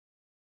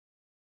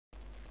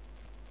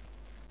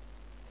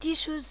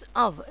Tissues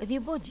of the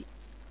body.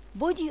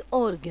 Body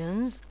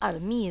organs are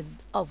made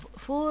of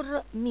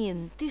four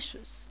main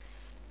tissues.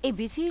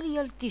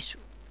 Epithelial tissue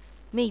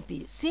may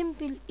be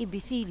simple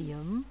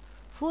epithelium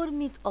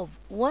formed of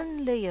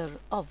one layer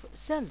of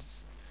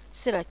cells.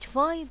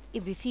 Stratified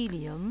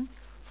epithelium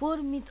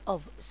formed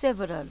of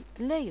several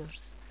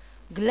layers.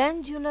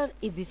 Glandular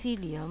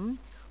epithelium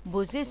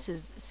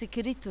possesses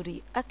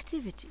secretory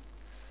activity.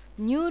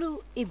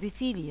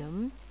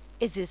 Neuroepithelium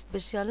is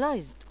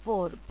specialized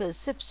for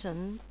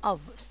perception of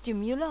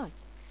stimuli.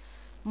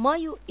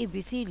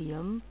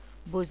 Myoepithelium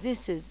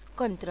possesses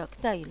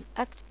contractile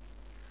activity.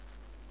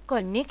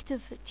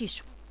 Connective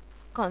tissue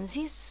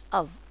consists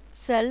of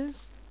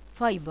cells,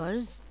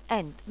 fibers,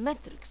 and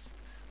matrix,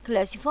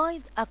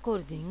 classified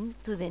according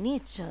to the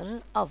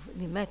nature of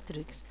the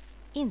matrix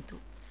into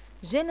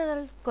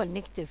general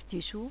connective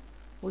tissue,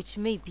 which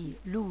may be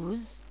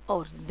loose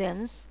or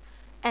dense,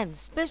 and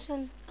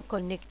special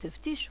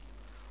connective tissue,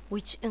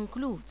 which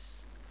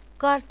includes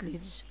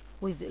cartilage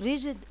with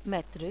rigid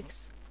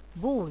matrix,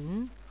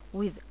 bone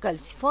with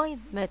calcified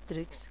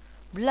matrix,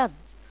 blood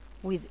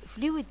with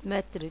fluid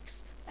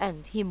matrix,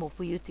 and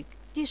hematopoietic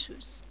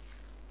tissues.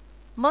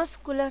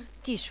 Muscular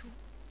tissue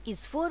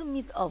is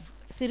formed of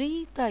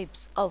three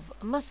types of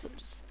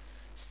muscles: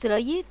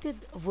 striated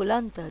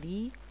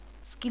voluntary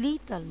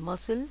skeletal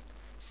muscle,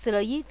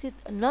 striated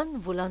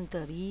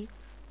non-voluntary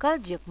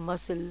cardiac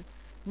muscle,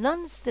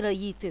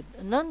 non-striated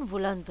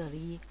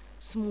non-voluntary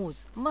smooth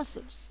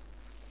muscles.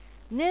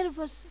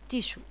 Nervous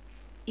tissue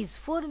is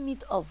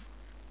formed of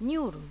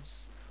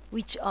neurons,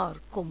 which are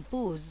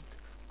composed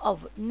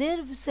of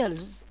nerve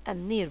cells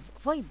and nerve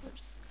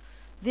fibers.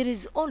 There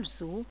is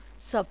also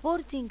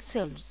supporting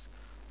cells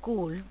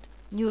called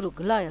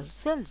neuroglial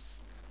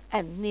cells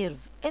and nerve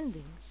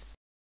endings.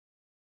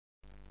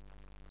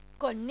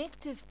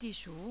 Connective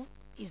tissue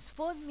is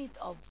formed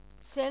of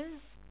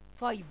cells,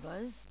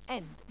 fibers,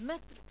 and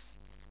matrix,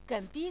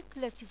 can be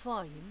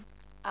classified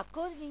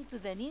according to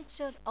the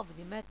nature of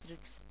the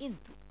matrix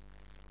into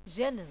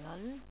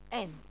general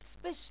and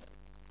special.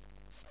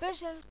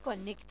 Special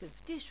connective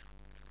tissue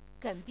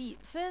can be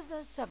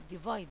further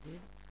subdivided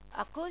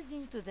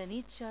according to the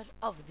nature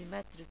of the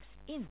matrix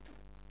into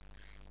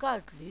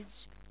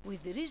cartilage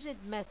with rigid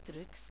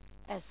matrix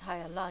as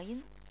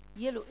hyaline,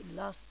 yellow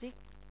elastic,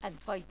 and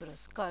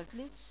fibrous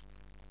cartilage,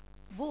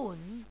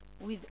 bone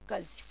with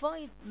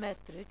calcified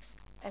matrix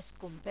as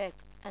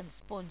compact and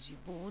spongy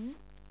bone,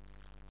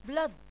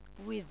 blood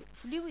with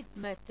fluid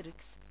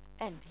matrix,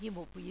 and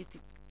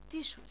hematopoietic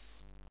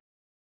tissues.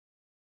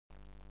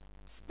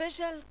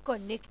 Special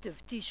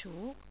connective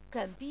tissue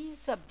can be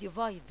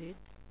subdivided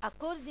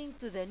according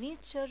to the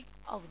nature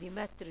of the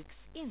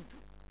matrix into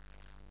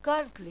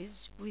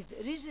cartilage with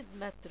rigid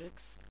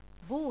matrix,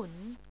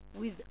 bone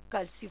with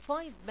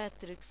calcified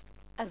matrix,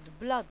 and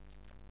blood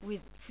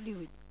with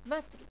fluid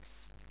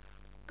matrix.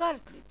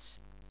 Cartilage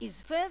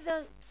is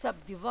further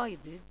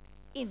subdivided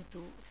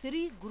into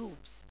three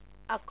groups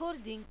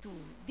according to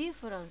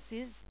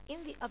differences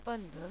in the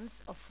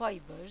abundance of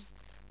fibers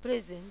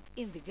present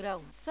in the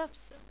ground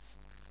substance: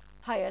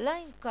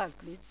 hyaline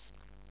cartilage,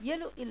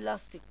 yellow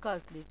elastic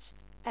cartilage,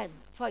 and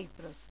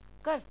fibrous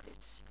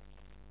cartilage.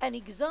 An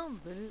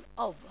example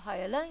of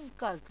hyaline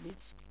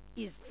cartilage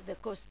is the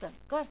costal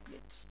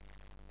cartilage.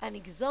 An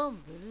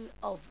example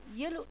of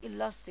yellow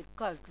elastic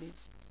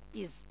cartilage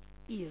is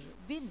ear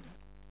pinna.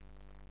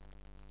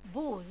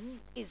 Bone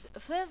is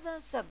further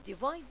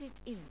subdivided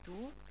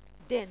into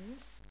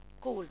dense,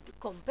 called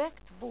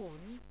compact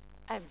bone,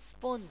 and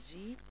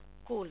spongy,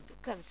 called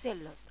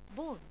cancellous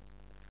bone.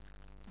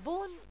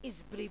 Bone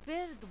is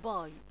prepared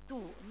by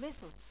two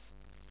methods: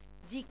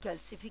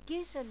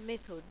 decalcification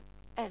method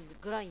and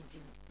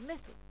grinding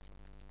method.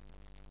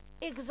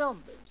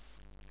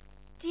 Examples: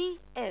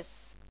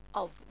 TS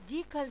of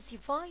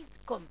decalcified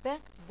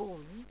compact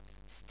bone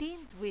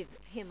stained with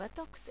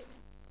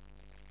hematoxylin,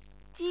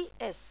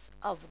 TS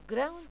of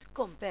ground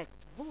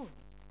compact bone,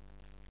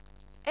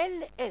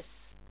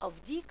 LS of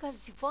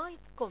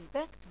decalcified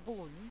compact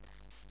bone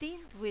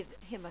stained with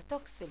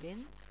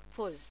hematoxylin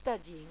for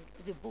studying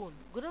the bone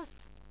growth,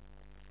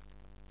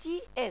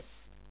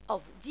 TS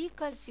of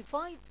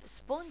decalcified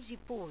spongy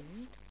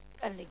bone,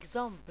 an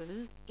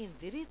example in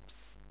the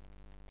ribs.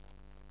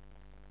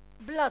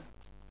 Blood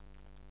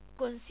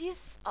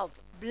consists of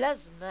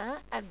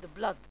plasma and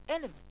blood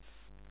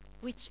elements,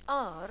 which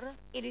are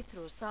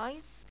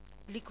erythrocytes,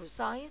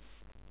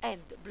 leukocytes,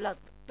 and blood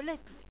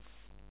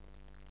platelets.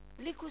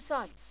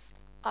 Leukocytes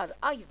are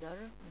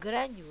either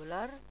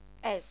granular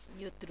as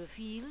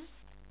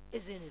neutrophils,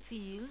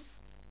 eosinophils,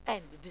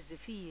 and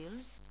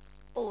basophils,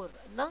 or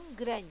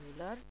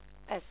non-granular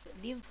as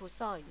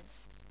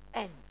lymphocytes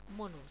and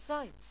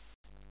monocytes.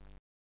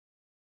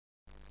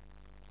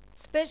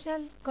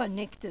 Special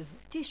connective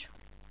tissue.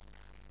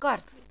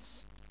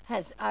 Cartilage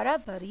has a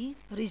rubbery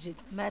rigid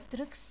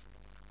matrix,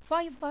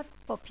 fiber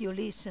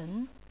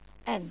population,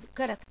 and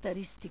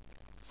characteristic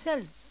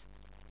cells.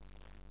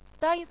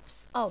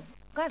 Types of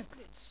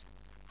cartilage.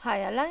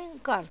 Hyaline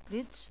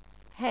cartilage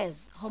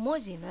has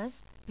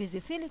homogeneous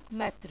basophilic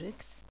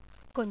matrix,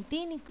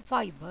 containing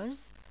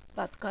fibers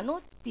but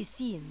cannot be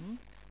seen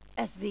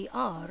as they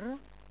are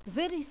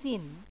very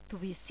thin to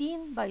be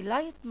seen by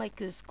light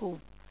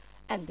microscope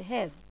and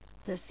have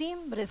the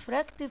same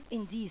refractive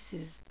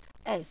indices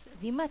as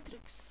the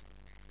matrix.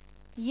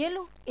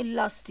 Yellow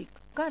elastic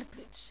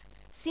cartilage,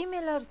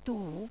 similar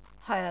to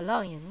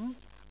hyaline,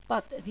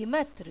 but the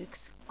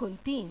matrix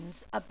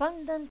contains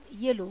abundant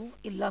yellow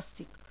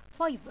elastic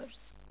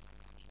fibers.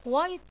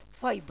 White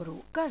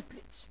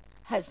fibrocartilage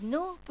has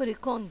no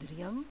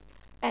perichondrium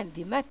and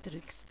the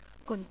matrix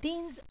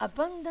contains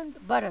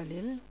abundant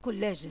parallel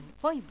collagen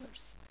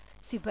fibers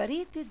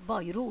separated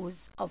by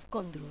rows of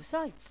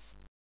chondrocytes.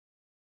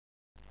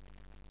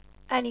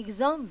 An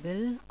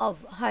example of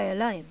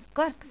hyaline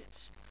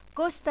cartilage,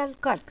 costal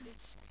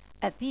cartilage,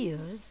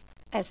 appears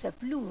as a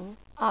blue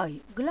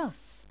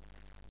eyeglass.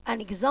 An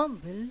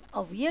example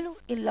of yellow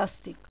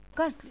elastic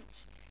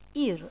cartilage,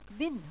 ear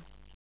pinna.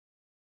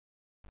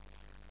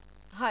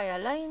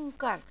 Hyaline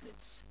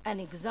cartilage, an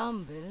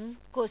example,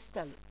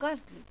 costal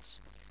cartilage.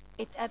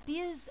 It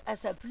appears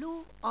as a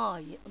blue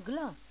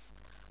eyeglass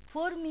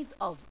formed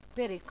of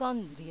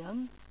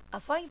perichondrium, a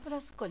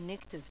fibrous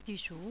connective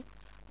tissue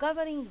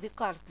covering the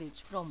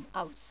cartilage from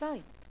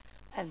outside,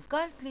 and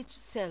cartilage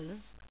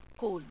cells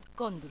called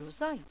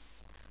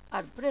chondrocytes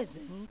are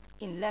present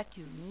in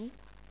lacunae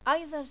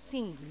either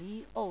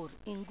singly or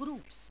in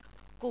groups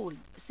called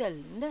cell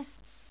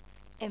nests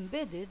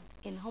embedded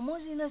in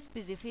homogeneous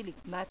pedophilic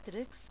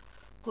matrix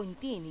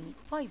containing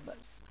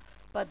fibers,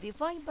 but the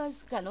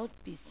fibers cannot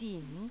be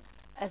seen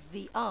as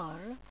they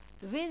are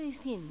very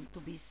thin to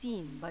be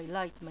seen by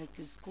light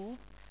microscope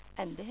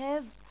and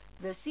have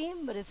the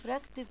same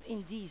refractive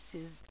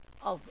indices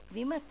of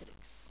the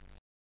matrix.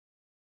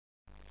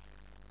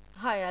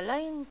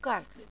 Hyaline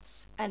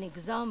cartilage, an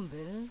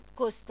example,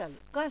 costal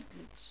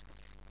cartilage.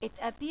 It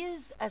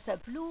appears as a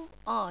blue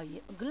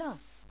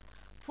eyeglass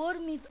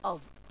formed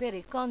of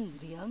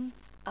perichondrium,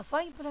 a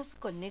fibrous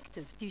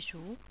connective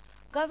tissue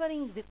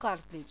covering the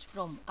cartilage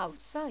from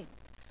outside,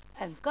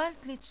 and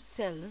cartilage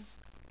cells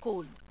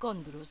called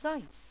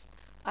chondrocytes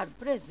are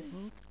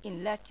present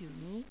in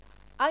lacunae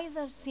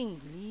either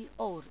singly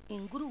or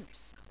in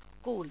groups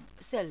called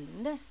cell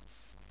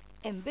nests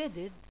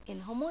embedded in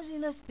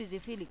homogeneous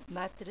pedophilic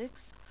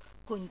matrix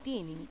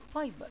containing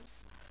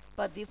fibers,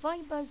 but the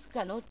fibers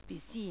cannot be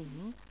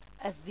seen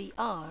as they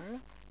are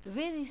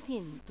very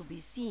thin to be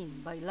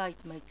seen by light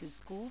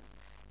microscope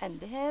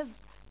and have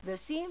the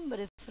same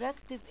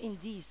refractive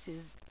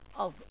indices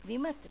of the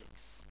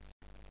matrix.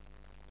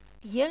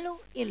 Yellow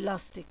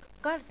elastic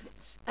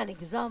cartilage, an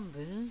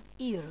example,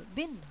 ear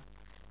pinna.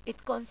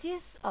 It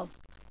consists of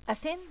a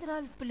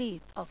central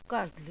plate of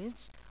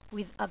cartilage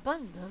with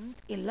abundant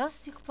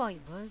elastic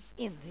fibers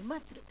in the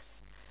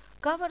matrix,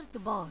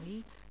 covered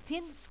by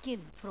thin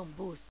skin from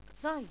both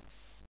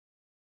sides.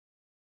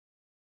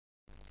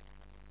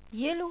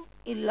 Yellow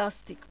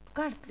elastic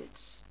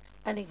cartilage,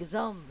 an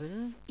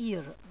example,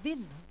 ear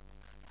pinna,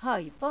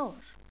 high power.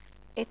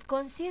 It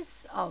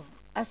consists of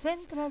a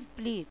central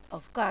plate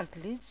of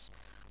cartilage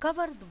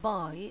covered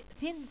by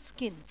thin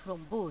skin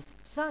from both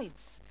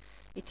sides.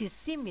 It is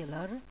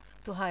similar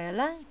to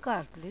hyaline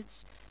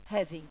cartilage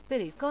having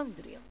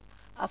perichondrium,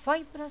 a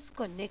fibrous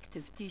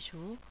connective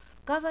tissue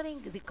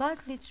covering the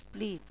cartilage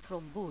plate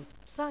from both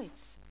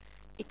sides.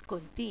 It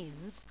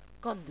contains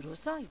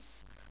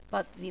chondrocytes,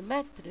 but the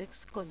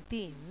matrix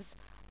contains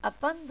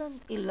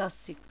abundant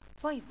elastic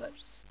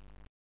fibers.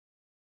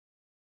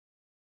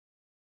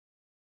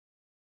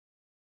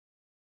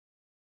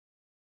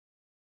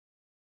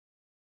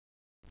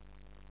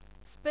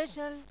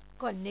 Special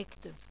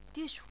connective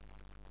tissue.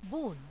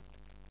 Bone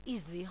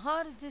is the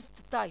hardest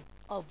type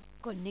of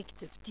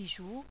connective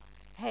tissue,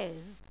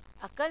 has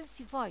a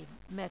calcified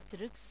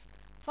matrix,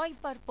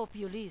 fiber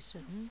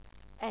population,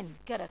 and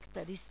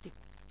characteristic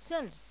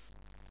cells.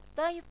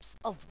 Types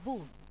of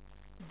bone: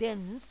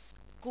 dense,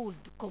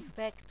 called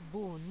compact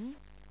bone,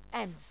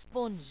 and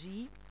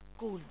spongy,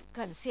 called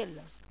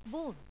cancellous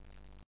bone.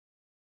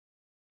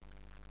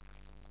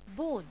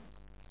 Bone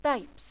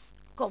types: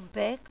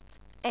 compact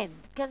and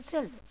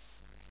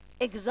cancellous.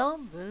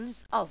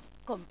 Examples of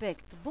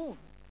compact bone: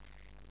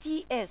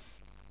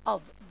 TS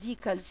of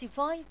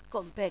decalcified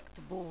compact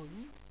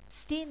bone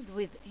stained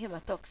with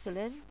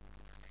hematoxylin,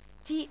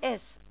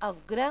 TS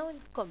of ground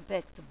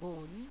compact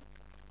bone,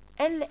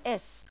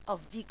 LS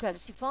of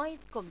decalcified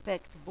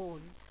compact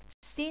bone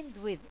stained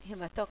with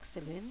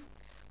hematoxylin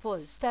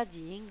for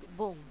studying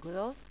bone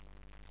growth.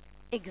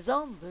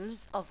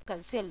 Examples of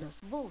cancellous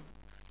bone: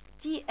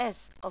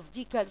 TS of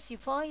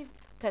decalcified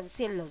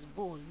cancellous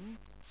bone,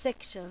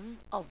 section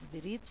of the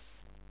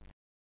ribs.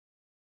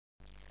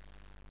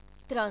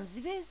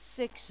 Transverse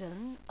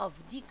section of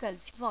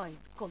decalcified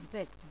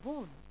compact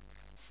bone,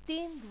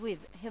 stained with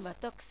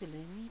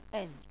hematoxylin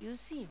and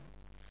eosine.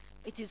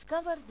 It is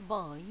covered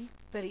by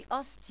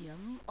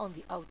periosteum on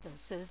the outer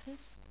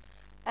surface,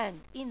 and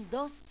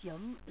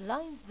endosteum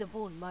lines the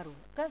bone marrow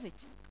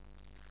cavity.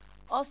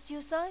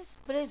 Osteocytes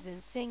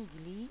present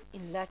singly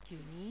in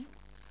lacunae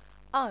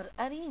are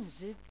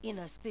arranged in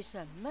a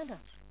special manner.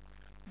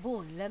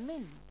 Bone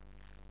lamellae.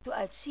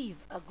 to achieve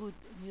a good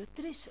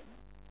nutrition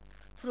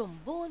from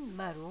bone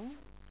marrow,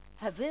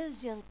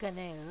 Havelgian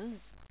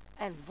canals,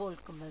 and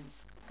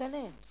Volkmann's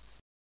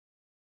canals.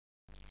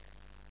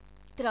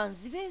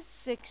 Transverse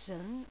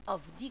section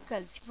of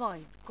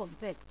decalcified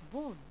compact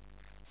bone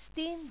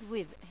stained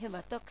with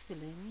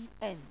hematoxylin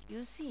and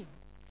eosine.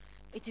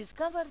 It is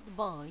covered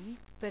by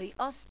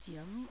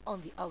periosteum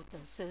on the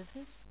outer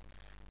surface,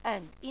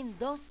 and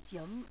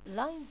endosteum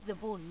lines the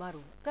bone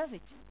marrow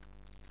cavity.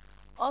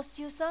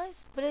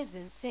 Osteocytes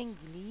present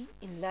singly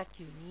in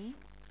lacunae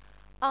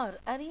are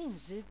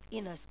arranged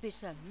in a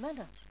special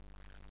manner,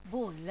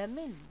 bone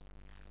lamellae,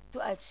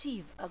 to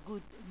achieve a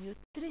good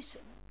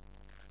nutrition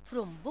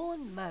from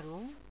bone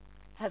marrow,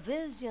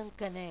 Havelgian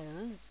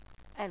canals,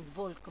 and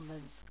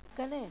Volkmann's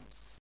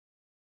canals.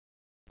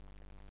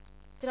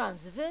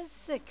 Transverse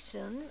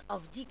section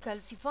of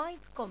decalcified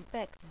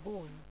compact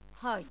bone,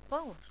 high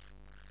power.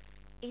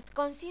 It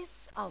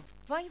consists of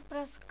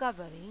fibrous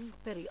covering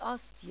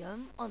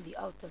periosteum on the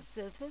outer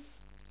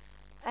surface,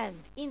 and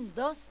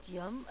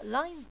endosteum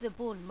lines the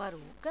bone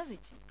marrow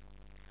cavity.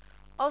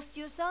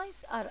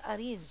 Osteocytes are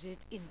arranged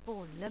in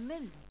bone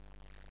lamellae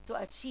to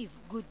achieve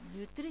good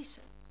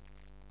nutrition.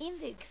 In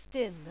the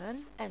external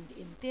and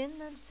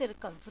internal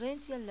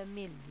circumferential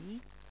lamellae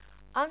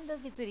under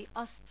the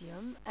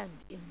periosteum and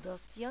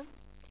endosteum,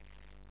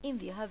 in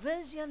the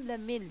Havelgian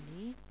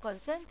lamellae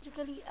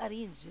concentrically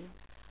arranged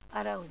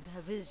around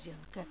Havelgian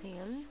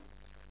canal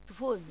to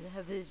form the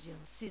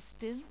Havelgian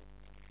system,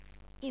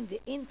 in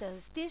the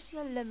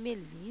interstitial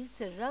lamellae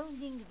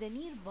surrounding the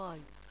nearby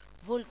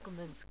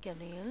Volkmann's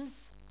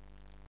canals.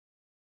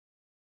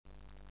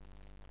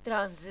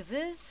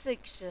 Transverse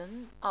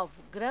section of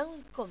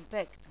ground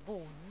compact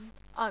bone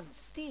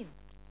unstained.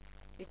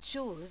 It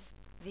shows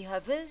the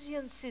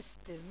Havelgian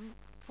system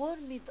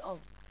formed of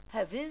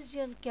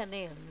Havelgian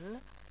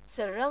canal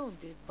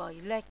surrounded by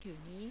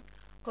lacunae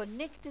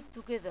connected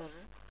together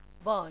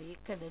by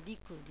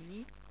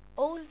canaliculi,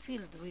 all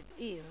filled with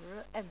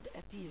air and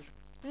Abeer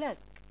plaque.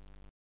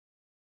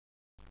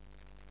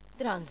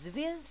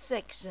 Transverse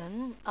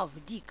section of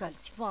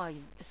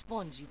decalcified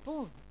spongy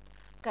bone,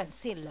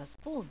 cancellous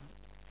bone.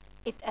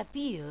 It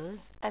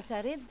appears as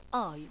a red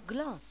eye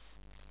glass.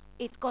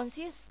 It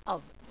consists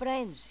of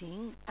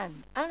branching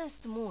and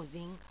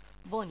anastomosing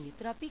bony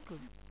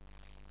trapeculae,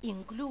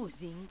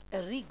 including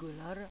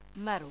irregular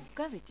marrow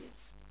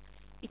cavities.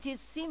 It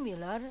is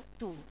similar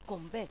to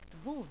compact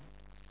bone,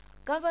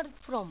 covered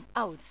from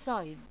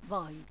outside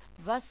by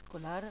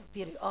vascular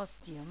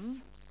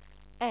periosteum,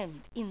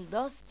 and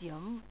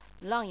endosteum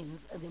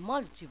lines the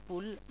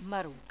multiple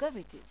marrow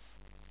cavities.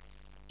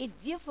 It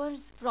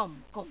differs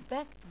from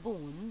compact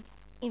bone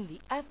in the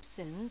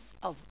absence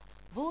of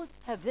both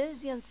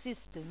Havelgian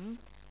system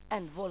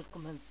and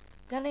Volkmann's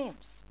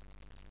canals,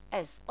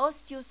 as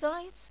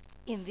osteocytes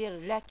in their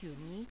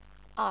lacunae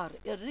are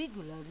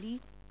irregularly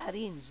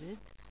arranged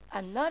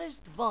and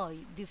nourished by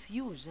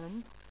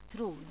diffusion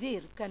through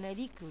their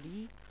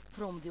canaliculi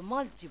from the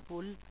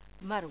multiple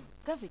marrow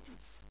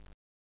cavities.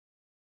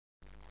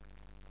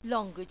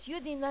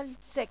 Longitudinal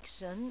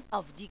section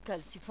of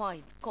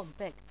decalcified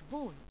compact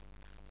bone,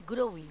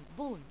 growing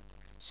bone,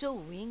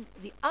 showing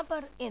the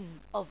upper end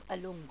of a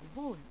long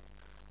bone,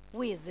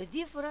 where the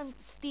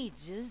different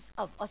stages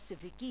of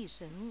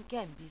ossification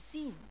can be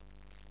seen.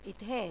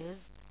 It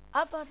has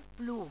upper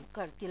blue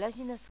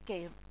cartilaginous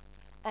cap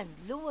and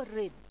lower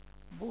red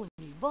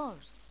bony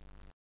bars.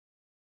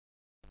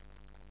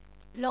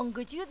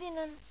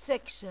 Longitudinal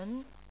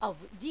section of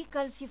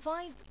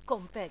decalcified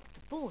compact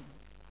bone,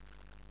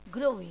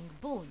 growing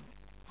bone,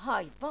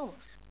 high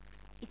power.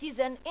 It is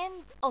an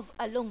end of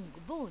a long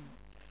bone,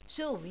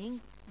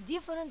 showing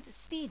different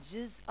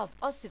stages of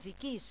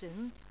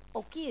ossification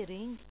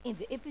occurring in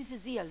the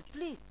epiphyseal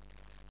plate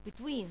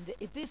between the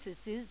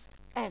epiphysis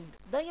and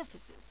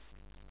diaphysis.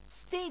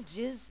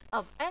 Stages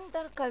of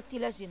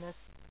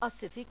intercartilaginous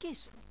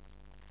ossification.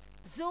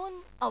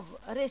 Zone of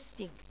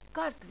resting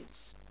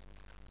cartilage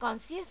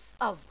consists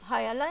of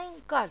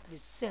hyaline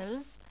cartilage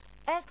cells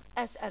act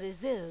as a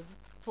reserve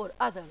for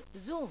other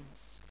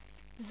zones.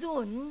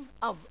 Zone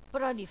of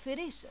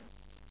proliferation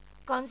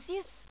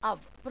consists of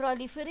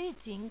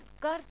proliferating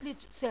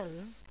cartilage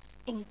cells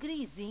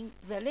increasing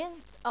the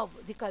length of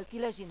the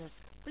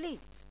cartilaginous plate.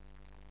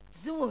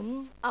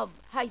 Zone of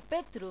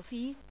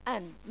hypertrophy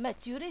and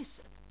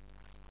maturation,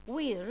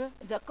 where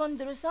the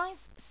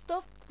chondrocytes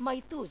stop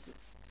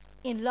mitosis,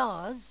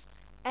 enlarge,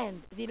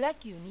 and the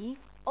lacunae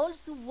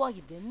also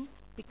widen,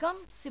 become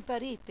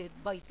separated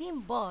by thin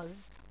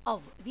bars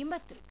of the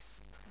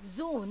matrix.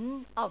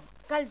 Zone of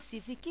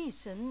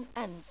calcification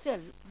and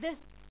cell death,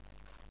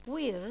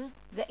 where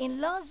the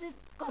enlarged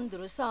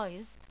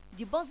chondrocytes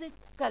deposit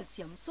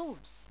calcium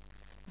salts,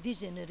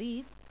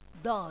 degenerate,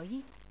 die,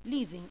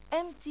 leaving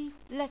empty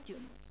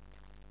lacunae.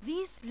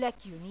 These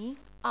lacunae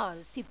are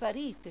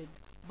separated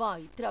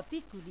by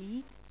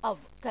trapeculae of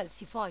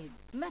calcified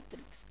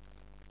matrix.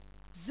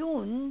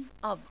 Zone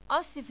of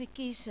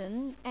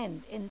ossification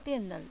and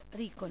internal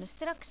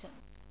reconstruction.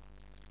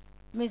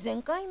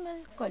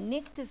 Mesenchymal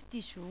connective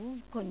tissue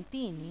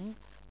containing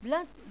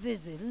blood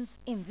vessels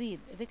invade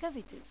the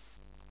cavities.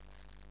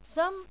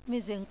 Some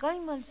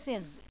mesenchymal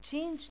cells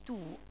change to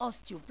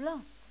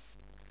osteoblasts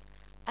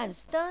and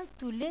start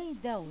to lay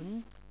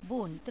down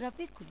bone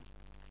trabeculae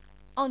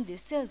on the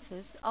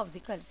surface of the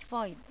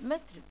calcified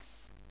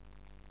matrix.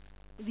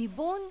 The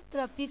bone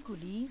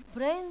trabeculae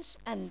branch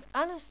and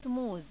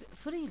anastomose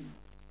freely,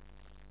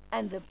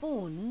 and the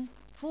bone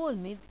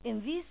formed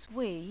in this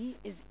way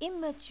is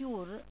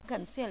immature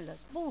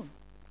cancellous bone.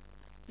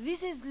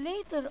 This is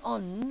later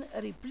on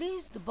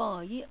replaced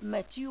by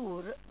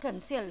mature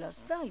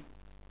cancellous type,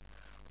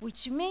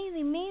 which may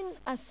remain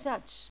as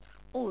such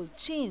or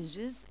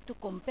changes to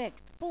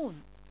compact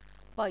bone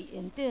by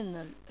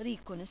internal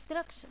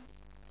reconstruction.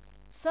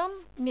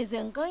 Some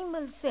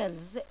mesenchymal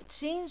cells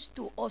change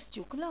to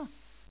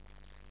osteoclasts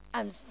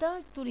and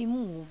start to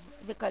remove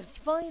the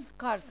calcified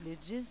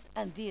cartilages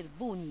and their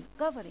bony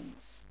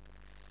coverings.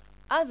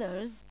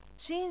 Others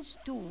change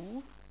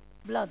to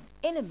blood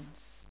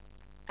elements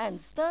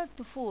and start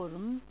to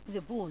form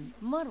the bone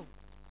marrow.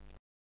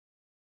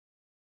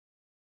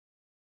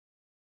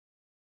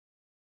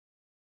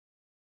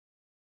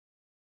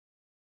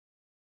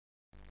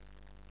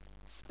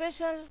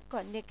 Special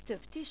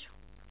connective tissue.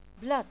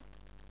 Blood.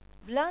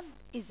 Blood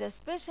is a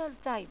special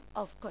type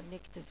of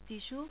connective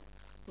tissue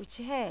which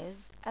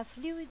has a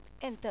fluid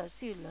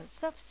intercellular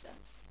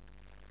substance.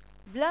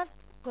 Blood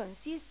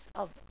consists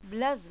of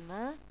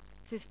plasma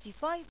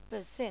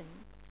 55%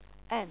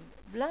 and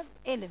blood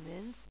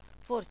elements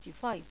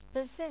 45%.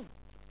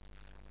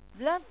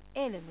 Blood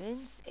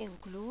elements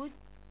include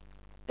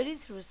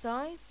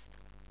erythrocytes,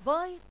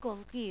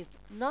 biconcave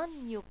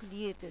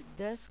non-nucleated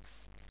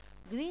discs,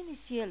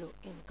 greenish-yellow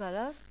in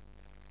color,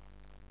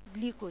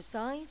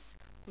 glycocytes,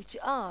 which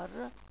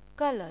are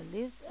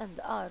colorless and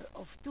are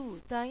of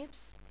two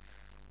types,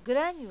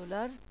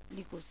 granular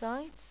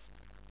leukocytes,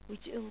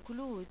 which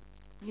include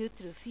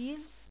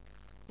neutrophils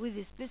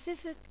with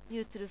specific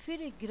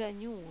neutrophilic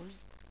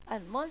granules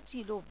and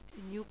multi-lobed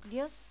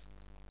nucleus,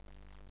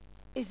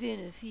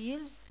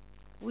 eosinophils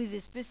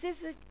with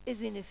specific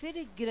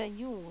eosinophilic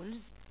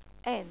granules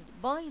and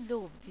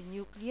bilobed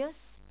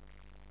nucleus,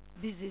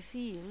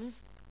 basophils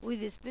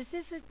with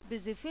specific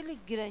basophilic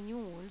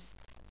granules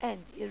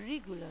and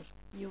irregular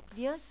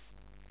nucleus.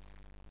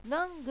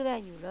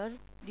 Non-granular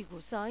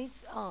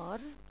leukocytes are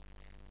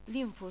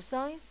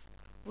lymphocytes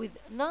with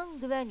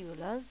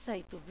non-granular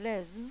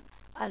cytoplasm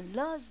and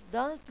large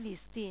darkly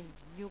stained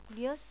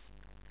nucleus,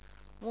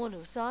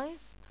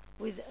 monocytes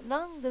with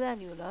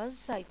non-granular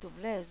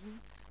cytoplasm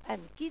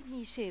and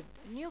kidney-shaped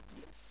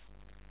nucleus.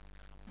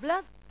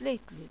 Blood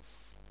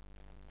platelets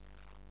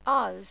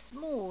are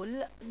small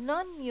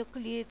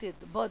non-nucleated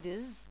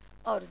bodies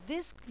or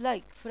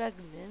disc-like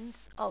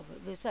fragments of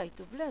the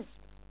cytoplasm.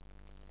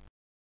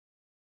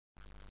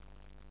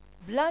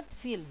 Blood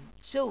film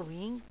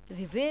showing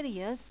the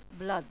various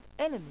blood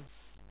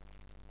elements.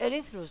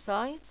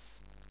 Erythrocytes,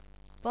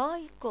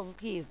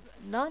 biconcave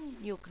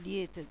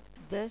non-nucleated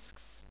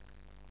discs,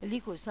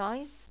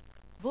 leukocytes,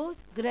 both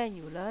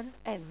granular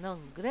and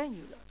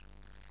non-granular.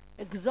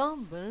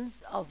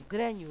 Examples of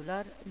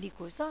granular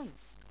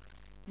leukocytes: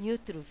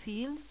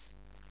 neutrophils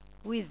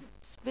with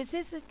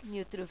specific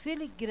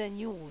neutrophilic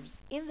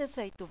granules in the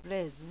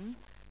cytoplasm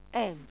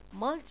and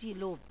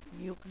multi-lobed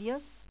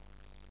nucleus,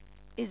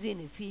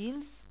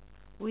 eosinophils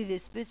with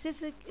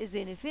specific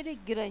eosinophilic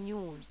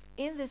granules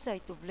in the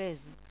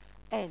cytoplasm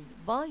and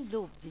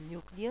bilobed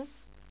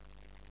nucleus,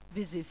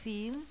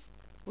 basophils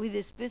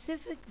with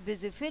specific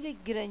basophilic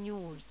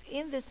granules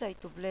in the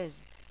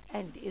cytoplasm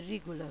and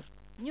irregular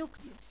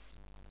nucleus.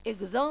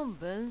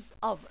 Examples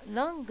of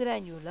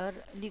non-granular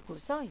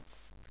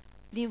leukocytes: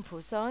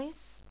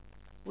 lymphocytes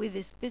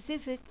with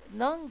specific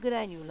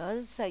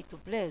non-granular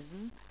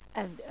cytoplasm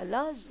and a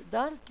large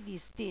darkly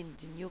stained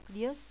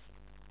nucleus,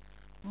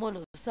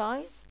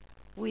 monocytes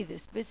with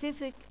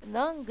specific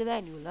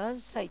non-granular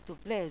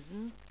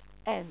cytoplasm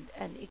and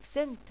an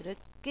eccentric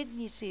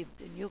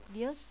kidney-shaped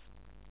nucleus.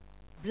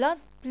 Blood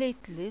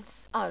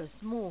platelets are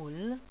small,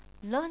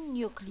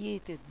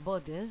 non-nucleated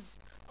bodies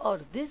or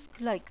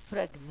disc-like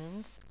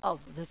fragments of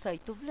the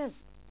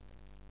cytoplasm.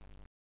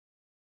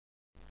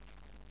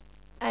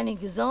 An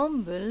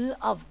example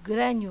of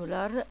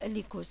granular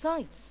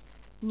leukocytes: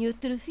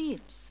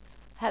 neutrophils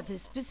have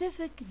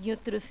specific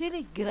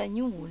neutrophilic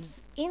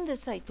granules in the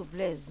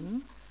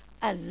cytoplasm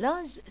and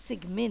large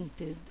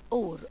segmented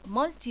or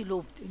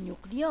multi-lobed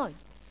nuclei,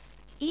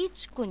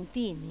 each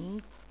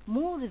containing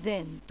more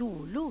than 2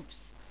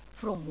 loops,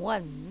 from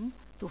 1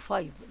 to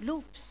 5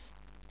 loops.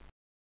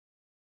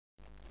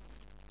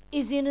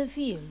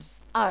 Eosinophils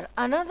are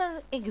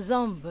another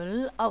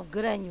example of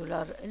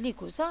granular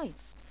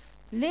leukocytes,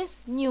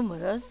 less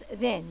numerous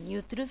than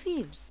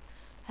neutrophils,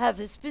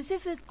 have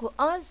specific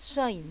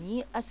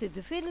as-shiny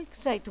acidophilic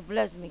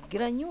cytoplasmic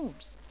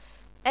granules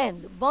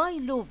and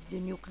bilobed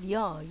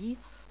nuclei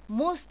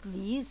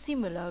mostly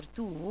similar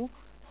to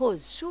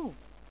horseshoe.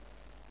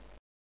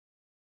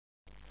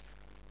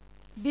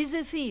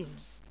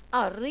 Basophils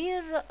are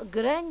rare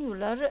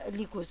granular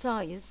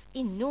leukocytes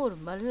in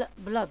normal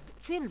blood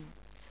film.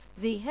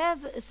 They have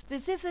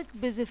specific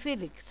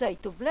basophilic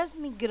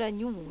cytoplasmic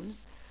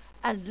granules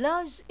and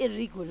large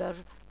irregular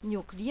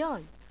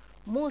nuclei,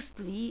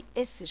 mostly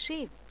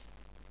S-shaped.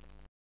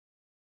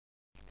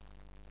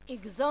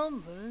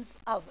 Examples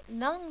of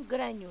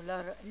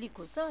non-granular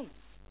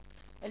leukocytes,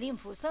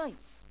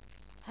 lymphocytes,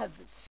 have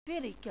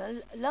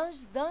spherical, large,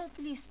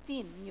 darkly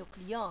stained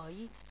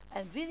nuclei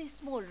and very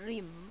small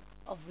rim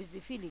of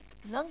basophilic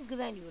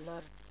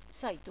non-granular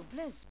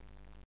cytoplasm.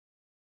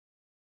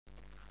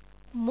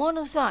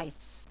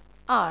 Monocytes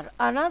are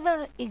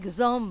another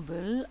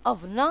example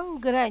of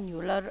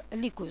non-granular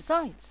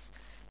leukocytes,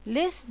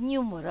 less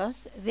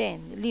numerous than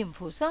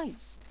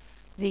lymphocytes.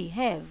 They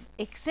have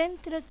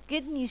eccentric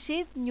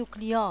kidney-shaped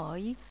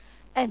nuclei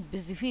and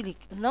basophilic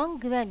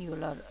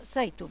non-granular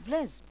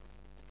cytoplasm.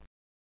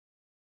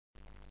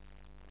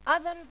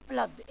 Other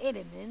blood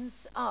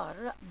elements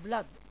are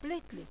blood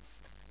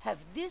platelets, have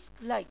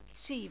disc-like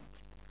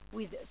shaped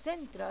with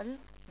central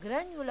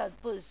granular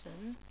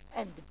portion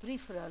and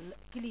peripheral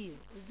clear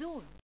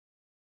zone.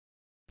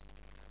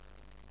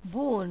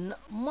 Bone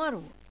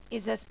marrow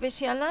is a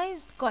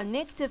specialized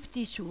connective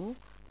tissue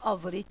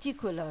of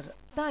reticular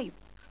type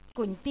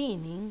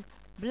containing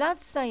blood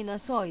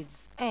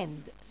sinusoids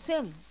and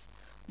cells,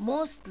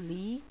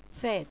 mostly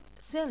fat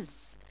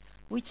cells,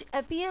 which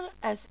appear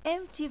as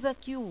empty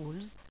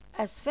vacuoles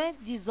as fat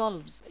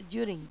dissolves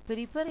during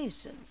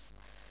preparations.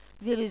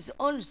 There is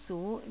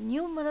also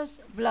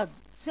numerous blood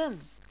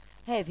cells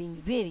having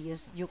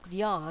various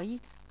nuclei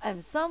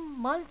and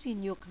some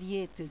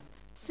multinucleated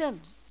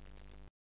cells.